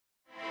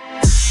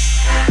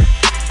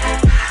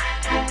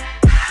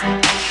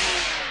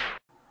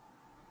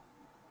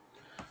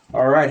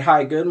right,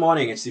 hi, good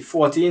morning. It's the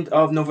 14th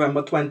of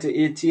November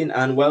 2018,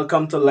 and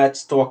welcome to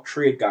Let's Talk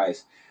Trade,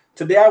 guys.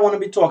 Today, I want to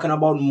be talking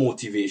about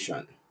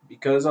motivation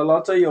because a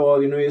lot of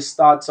y'all, you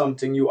start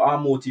something, you are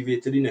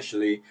motivated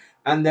initially,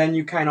 and then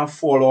you kind of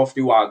fall off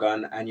the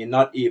wagon and you're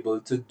not able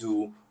to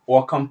do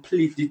or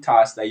complete the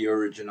task that you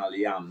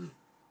originally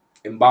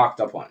embarked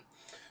upon.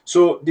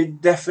 So, the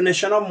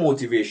definition of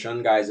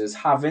motivation, guys, is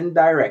having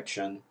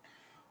direction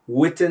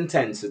with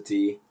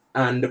intensity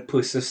and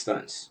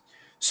persistence.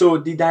 So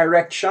the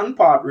direction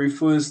part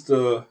refers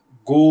to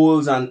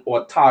goals and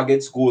or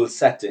targets goal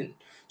setting.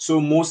 So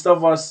most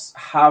of us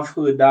have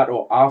heard that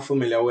or are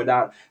familiar with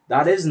that.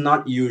 That is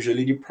not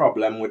usually the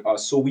problem with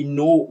us. So we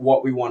know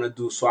what we want to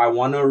do. So I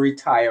want to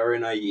retire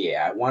in a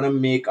year. I want to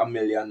make $1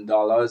 million.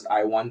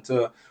 I want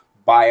to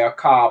buy a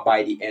car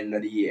by the end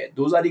of the year.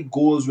 Those are the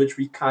goals which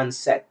we can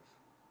set.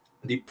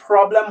 The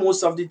problem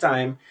most of the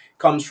time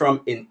comes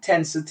from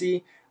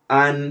intensity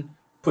and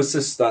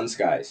persistence,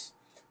 guys.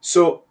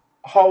 So,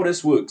 how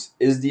this works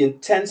is the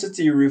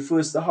intensity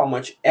refers to how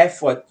much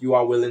effort you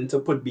are willing to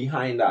put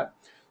behind that.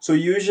 So,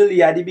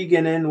 usually at the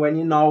beginning, when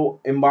you now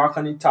embark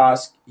on a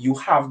task, you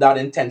have that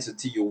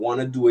intensity. You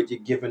want to do it,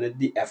 you're giving it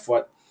the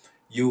effort,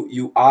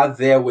 you are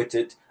there with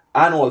it,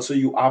 and also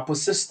you are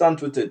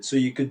persistent with it. So,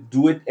 you could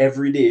do it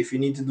every day. If you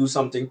need to do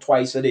something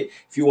twice a day,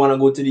 if you want to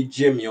go to the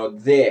gym, you're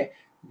there,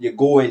 you're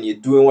going, you're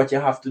doing what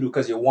you have to do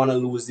because you want to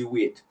lose the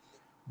weight.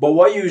 But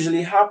what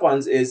usually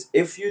happens is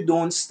if you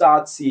don't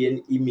start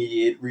seeing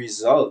immediate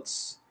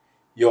results,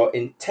 your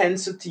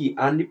intensity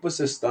and the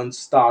persistence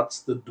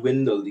starts to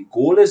dwindle. The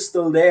goal is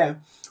still there,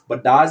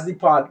 but that's the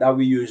part that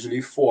we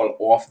usually fall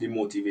off the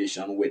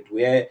motivation with,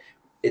 where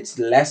it's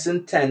less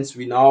intense.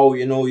 We now,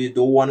 you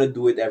don't want to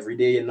do it every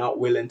day. You're not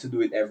willing to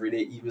do it every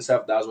day, even if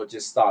that's what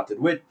you started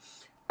with.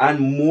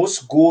 And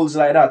most goals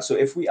like that. So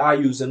if we are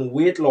using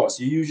weight loss,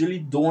 you usually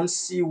don't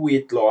see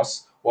weight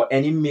loss or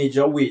any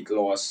major weight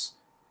loss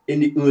in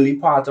the early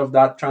part of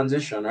that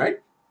transition, right?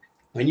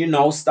 When you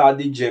now start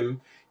the gym,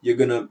 you're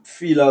gonna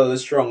feel a little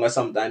stronger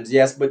sometimes,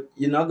 yes, but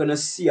you're not gonna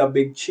see a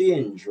big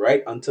change,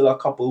 right? Until a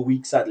couple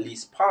weeks at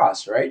least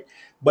pass, right?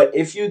 But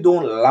if you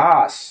don't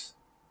last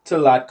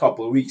till that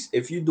couple weeks,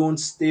 if you don't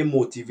stay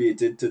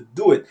motivated to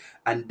do it,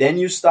 and then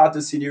you start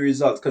to see the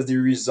results, because the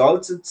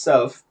results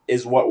itself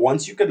is what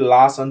once you could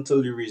last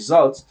until the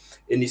results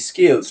in the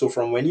scale. So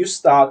from when you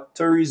start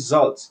to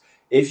results,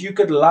 if you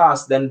could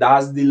last, then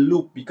that's the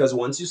loop, because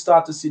once you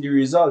start to see the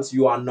results,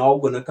 you are now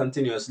going to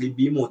continuously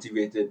be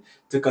motivated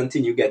to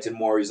continue getting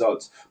more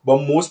results.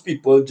 But most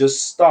people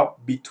just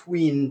stop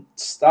between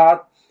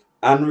start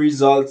and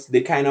results. They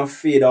kind of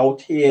fade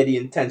out here, the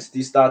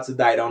intensity starts to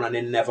die down, and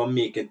they never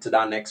make it to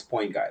that next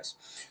point, guys.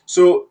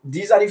 So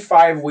these are the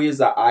 5 ways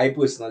that I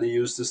personally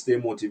use to stay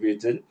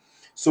motivated.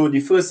 So the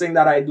first thing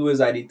that I do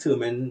is I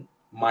determine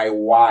my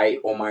why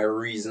or my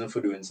reason for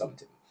doing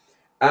something.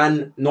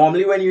 And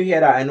normally when you hear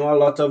that, I know a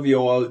lot of you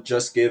all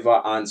just give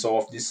an answer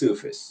off the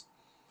surface.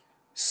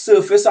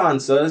 Surface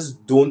answers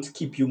don't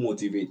keep you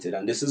motivated,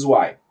 and this is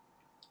why.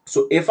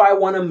 So if I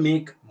want to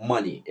make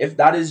money, if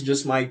that is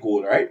just my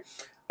goal, right?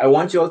 I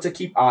want you all to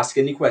keep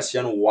asking the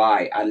question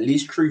why at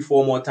least 3,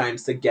 4 more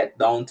times to get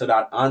down to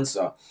that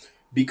answer.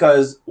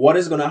 Because what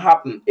is going to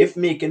happen if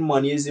making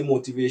money is the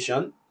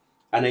motivation,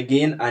 and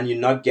you're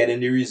not getting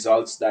the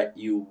results that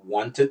you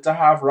wanted to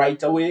have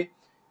right away,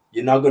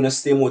 you're not going to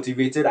stay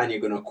motivated and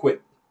you're going to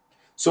quit.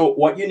 So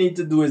what you need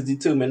to do is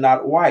determine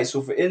that why.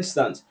 So for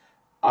instance,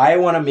 I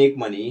want to make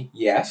money,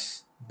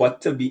 yes,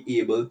 but to be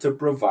able to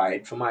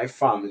provide for my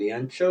family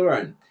and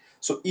children.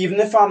 So even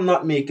if I'm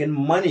not making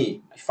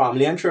money, my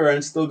family and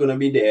children still going to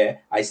be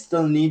there. I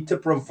still need to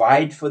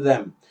provide for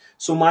them.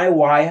 So my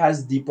why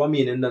has deeper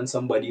meaning than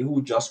somebody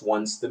who just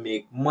wants to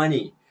make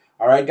money.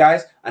 All right,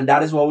 guys? And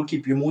that is what will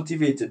keep you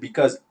motivated,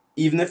 because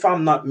even if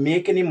I'm not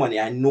making any money,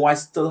 I know I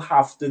still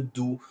have to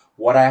do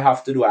what I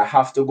have to do. I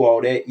have to go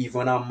out there even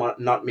when I'm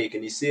not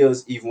making any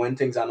sales, even when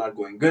things are not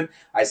going good.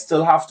 I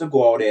still have to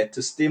go out there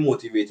to stay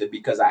motivated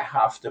because I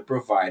have to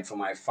provide for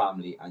my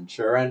family and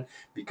children,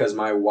 because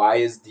my why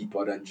is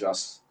deeper than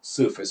just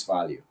surface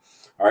value.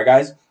 All right,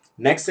 guys.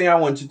 Next thing I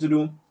want you to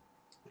do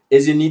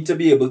is you need to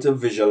be able to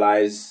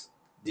visualize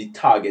the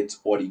target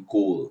or the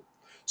goal.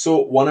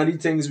 So one of the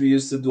things we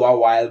used to do a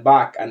while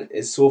back, and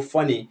it's so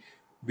funny,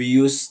 we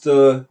used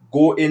to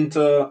go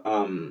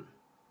into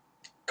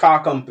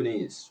car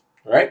companies,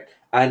 right?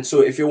 And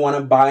so if you want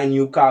to buy a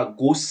new car,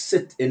 go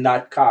sit in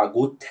that car,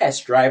 go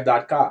test drive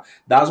that car.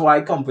 That's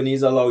why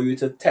companies allow you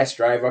to test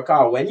drive a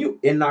car. When you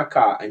in that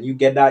car and you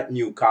get that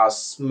new car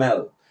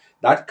smell,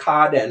 that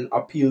car then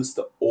appeals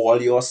to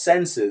all your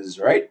senses,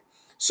 right?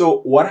 So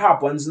what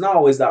happens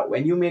now is that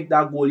when you make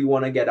that goal, you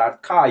want to get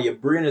that car, your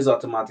brain is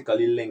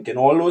automatically linking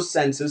all those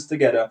senses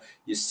together.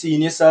 You're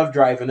seeing yourself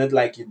driving it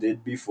like you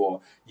did before.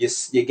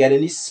 You're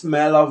getting the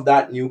smell of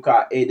that new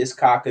car. Hey, this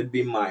car could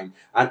be mine.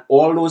 And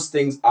all those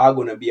things are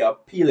going to be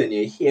appealing.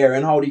 You're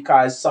hearing how the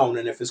car is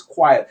sounding, if it's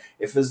quiet,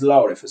 if it's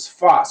loud, if it's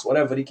fast,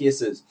 whatever the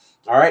case is.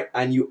 All right.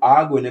 And you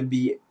are going to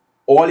be,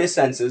 all your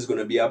senses going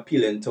to be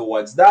appealing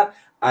towards that.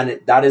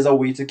 and that is a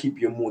way to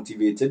keep you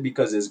motivated,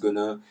 because it's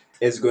gonna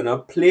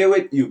play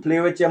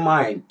with your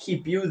mind,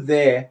 keep you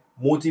there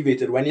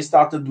motivated. When you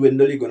start to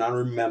dwindle, you're gonna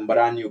remember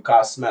that new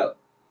car smell,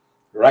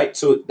 right?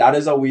 So that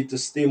is a way to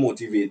stay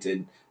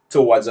motivated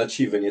towards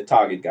achieving your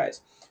target,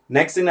 guys.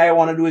 Next thing I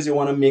want to do is you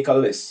want to make a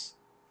list.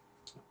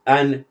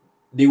 And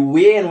the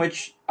way in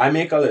which I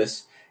make a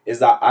list is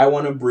that I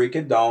want to break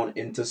it down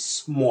into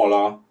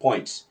smaller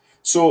points.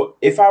 So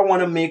if I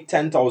want to make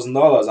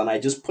 $10,000 and I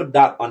just put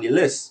that on the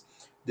list,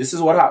 this is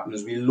what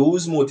happens. We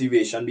lose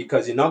motivation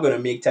because you're not going to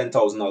make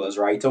 $10,000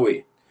 right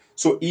away.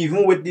 So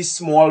even with these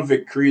small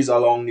victories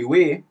along the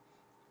way,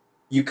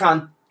 you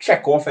can't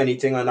check off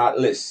anything on that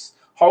list.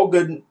 How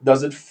good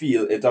does it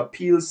feel? It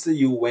appeals to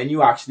you when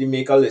you actually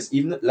make a list.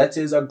 Even let's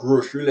say it's a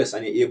grocery list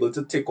and you're able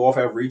to tick off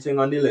everything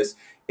on the list.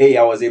 Hey,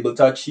 I was able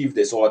to achieve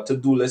this, or a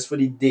to-do list for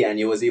the day, and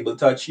you was able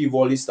to achieve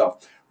all this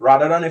stuff.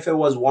 Rather than if it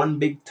was one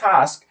big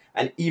task,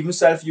 and even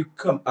so if you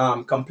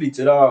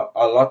completed a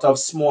lot of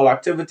small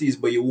activities,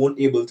 but you weren't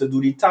able to do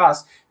the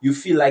task, you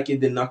feel like you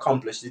didn't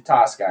accomplish the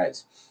task,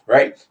 guys.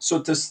 Right? So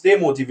to stay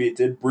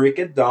motivated, break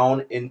it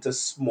down into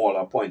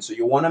smaller points. So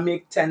you want to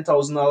make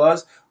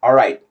 $10,000. All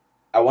right,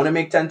 I want to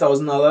make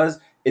 $10,000.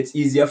 It's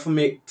easier for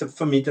me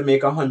to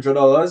make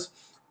 $100.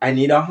 I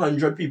need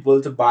 100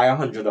 people to buy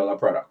 $100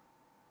 product.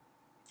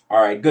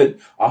 All right, good.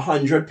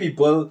 100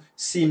 people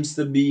seems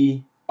to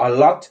be a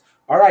lot.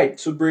 All right,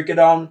 so break it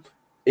down.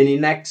 In the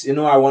next,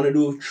 I want to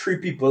do 3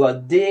 people a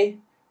day,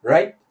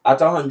 right? At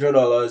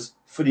 $100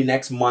 for the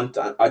next month,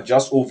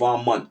 just over a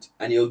month,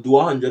 and you'll do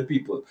 100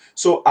 people.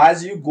 So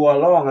as you go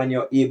along and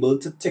you're able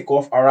to tick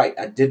off, all right,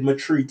 I did my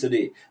 3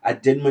 today,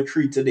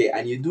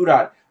 and you do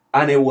that,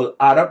 and it will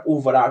add up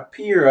over that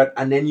period,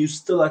 and then you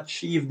still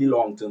achieve the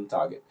long-term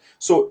target.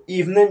 So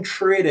even in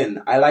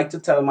trading, I like to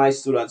tell my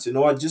students, you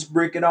know what, just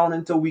break it down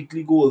into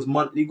weekly goals,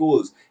 monthly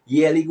goals,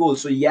 yearly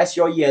goals. So yes,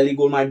 your yearly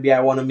goal might be I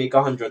want to make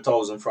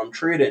 100,000 from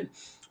trading,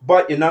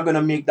 but you're not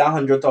gonna make that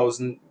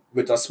 100,000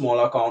 with a small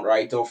account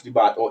right off the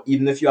bat. Or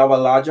even if you have a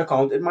large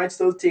account, it might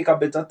still take a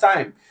bit of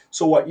time.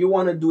 So what you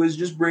want to do is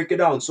just break it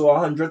down. So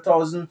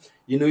 100,000,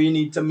 you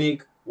need to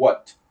make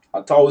what,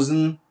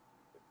 1,000.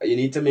 You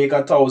need to make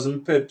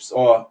 1,000 pips,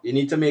 or you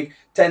need to make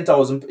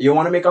 10,000. You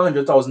want to make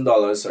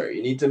 $100,000. Sorry,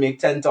 you need to make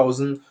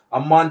 10,000 a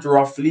month,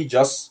 roughly,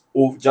 just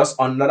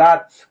under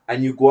that.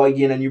 And you go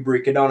again and you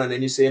break it down, and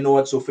then you say, you know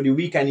what? So for the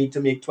week, I need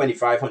to make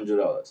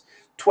 $2,500.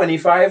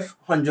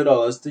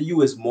 $2,500 to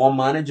you is more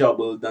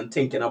manageable than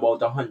thinking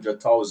about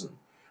 100,000.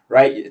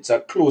 Right? It's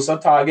a closer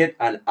target,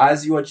 and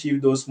as you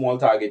achieve those small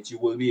targets, you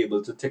will be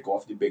able to tick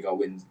off the bigger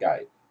wins,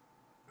 guys.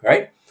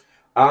 Right?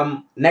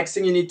 Next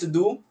thing you need to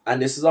do,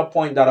 and this is a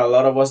point that a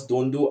lot of us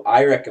don't do,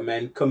 I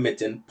recommend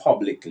committing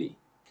publicly.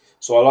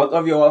 So a lot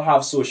of you all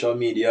have social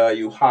media,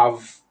 you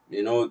have,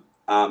 Facebook,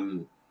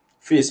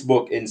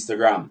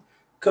 Instagram.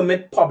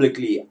 Commit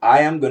publicly. I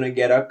am gonna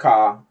get a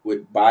car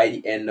by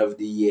the end of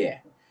the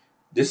year.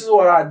 This is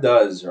what that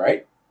does,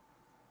 right?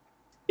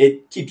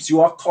 It keeps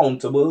you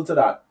accountable to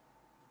that,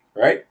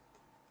 right?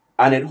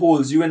 And it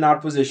holds you in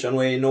that position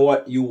where you know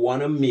what you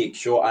want to make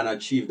sure and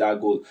achieve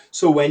that goal.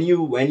 So when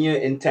your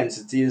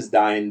intensity is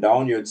dying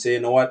down, you'd say,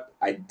 you know what,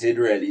 I did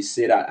really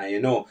say that.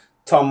 And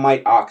Tom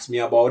might ask me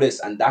about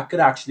this, and that could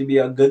actually be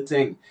a good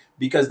thing,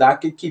 because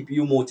that could keep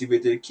you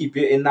motivated, keep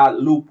you in that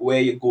loop where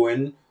you're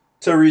going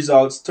to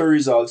results, to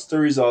results, to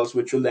results,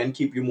 which will then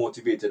keep you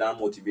motivated and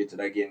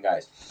motivated again,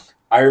 guys.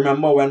 I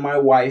remember when my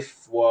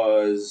wife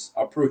was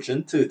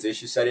approaching 30,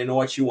 she said, you know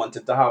what, she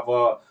wanted to have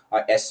a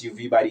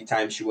SUV by the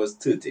time she was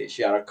 30.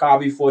 She had a car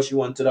before, she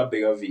wanted a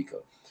bigger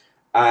vehicle.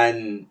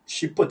 And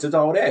she put it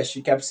out there.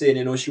 She kept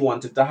saying, she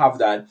wanted to have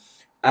that.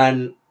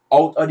 And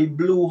out of the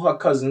blue, her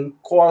cousin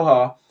called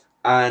her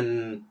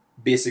and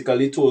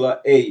basically told her,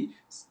 hey,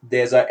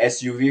 there's a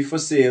SUV for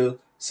sale.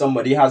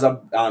 Somebody has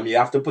you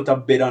have to put a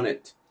bid on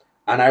it.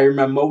 And I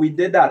remember we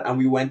did that, and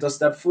we went a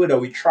step further.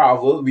 We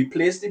traveled, we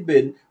placed the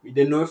bid. We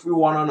didn't know if we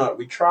won or not.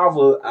 We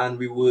traveled, and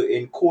we were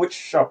in Coach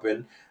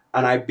shopping.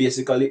 And I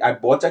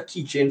bought a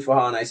keychain for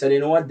her, and I said, you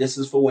know what, this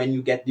is for when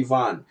you get the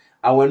van.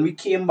 And when we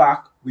came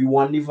back, we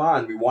won the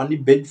van. We won the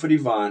bid for the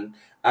van,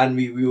 and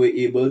we were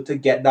able to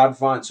get that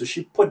van. So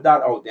she put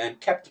that out there and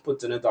kept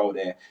putting it out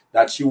there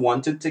that she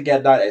wanted to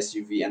get that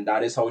SUV, and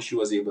that is how she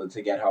was able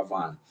to get her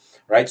van.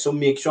 Right? So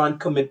make sure and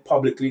commit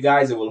publicly,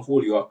 guys. It will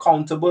hold you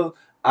accountable,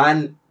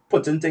 and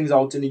putting things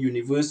out in the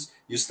universe,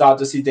 you start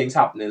to see things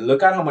happening.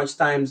 Look at how much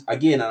times,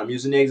 again, and I'm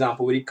using the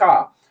example with the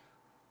car.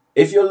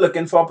 If you're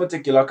looking for a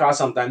particular car,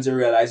 sometimes you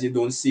realize you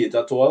don't see it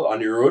at all on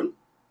the road.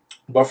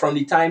 But from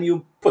the time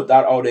you put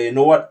that out there, you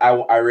know what?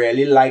 I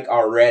really like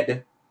a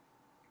red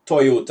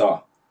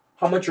Toyota.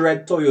 How much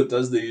red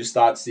Toyotas do you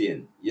start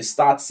seeing? You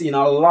start seeing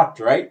a lot,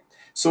 right?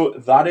 So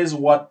that is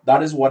what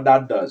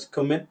that does.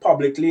 Commit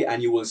publicly,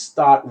 and you will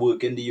start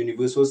working. The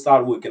universe will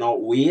start working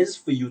out ways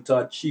for you to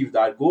achieve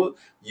that goal.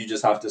 You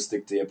just have to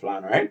stick to your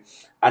plan, right?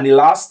 And the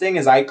last thing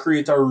is I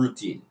create a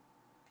routine,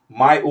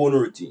 my own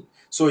routine.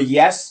 So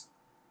yes,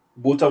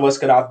 both of us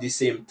could have the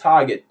same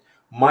target,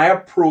 My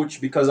approach,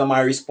 because of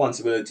my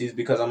responsibilities,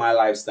 because of my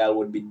lifestyle,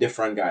 would be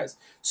different, guys.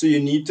 So you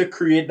need to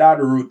create that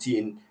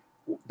routine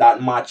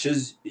that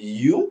matches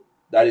you,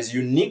 that is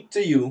unique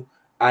to you,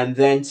 and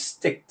then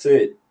stick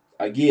to it.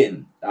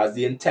 Again, that's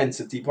the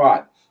intensity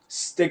part.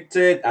 Stick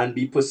to it and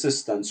be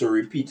persistent. So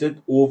repeat it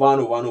over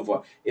and over and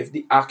over. If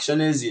the action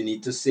is you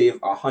need to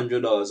save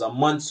 $100 a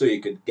month so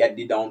you could get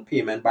the down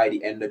payment by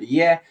the end of the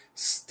year,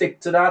 stick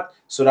to that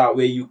so that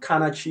way you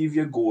can achieve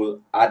your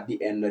goal at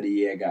the end of the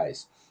year,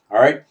 guys. All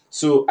right.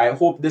 So I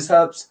hope this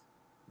helps.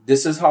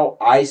 This is how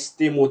I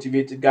stay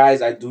motivated,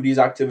 guys. I do these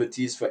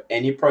activities for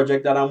any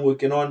project that I'm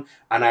working on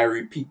and I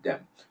repeat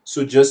them.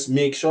 So just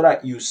make sure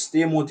that you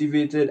stay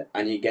motivated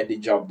and you get the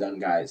job done,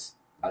 guys.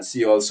 I'll see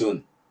you all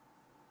soon.